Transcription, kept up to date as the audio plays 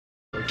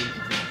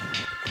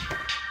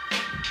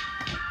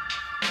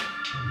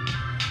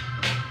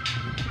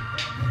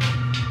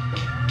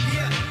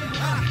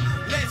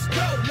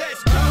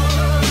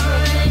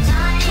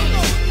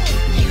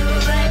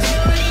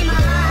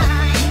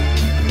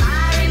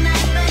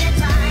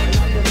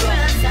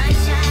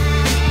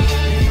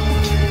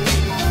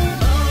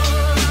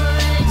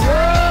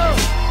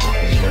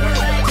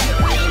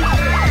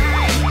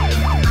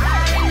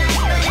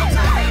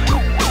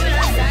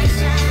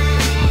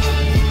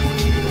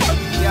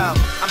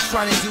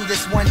trying to do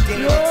this one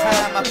day at a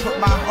time. I put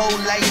my whole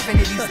life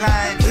into these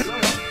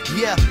lines.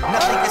 Yeah,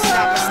 nothing can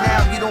stop us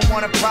now. You don't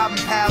want a problem,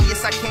 pal.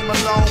 Yes, I came a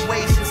long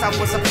way since I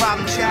was a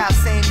problem child.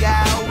 Same guy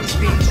I always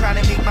been, trying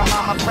to make my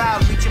mama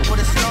proud. Reaching for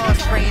the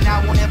stars, praying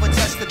I won't ever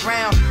touch the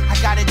ground. I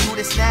gotta do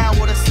this now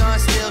while the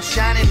sun's still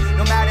shining.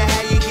 No matter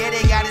how you get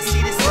it, gotta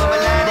see the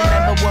silver lining.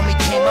 Remember when we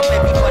came up,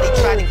 everybody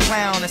tried to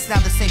clown us. Now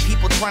the same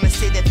people trying to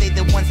say that they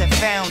the ones that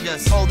found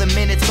us. All the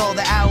minutes, all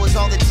the hours,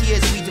 all the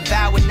tears we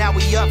devoured. Now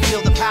we up,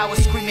 feel the power,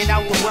 screaming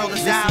out the world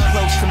is ours.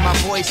 Close to my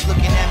voice,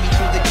 looking at me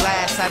through the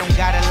glass. I don't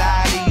gotta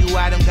lie to you,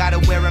 I don't gotta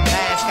wear a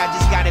mask. I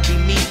just gotta be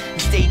me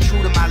and stay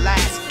true to my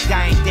last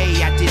dying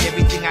day. I did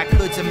everything I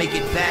could to make it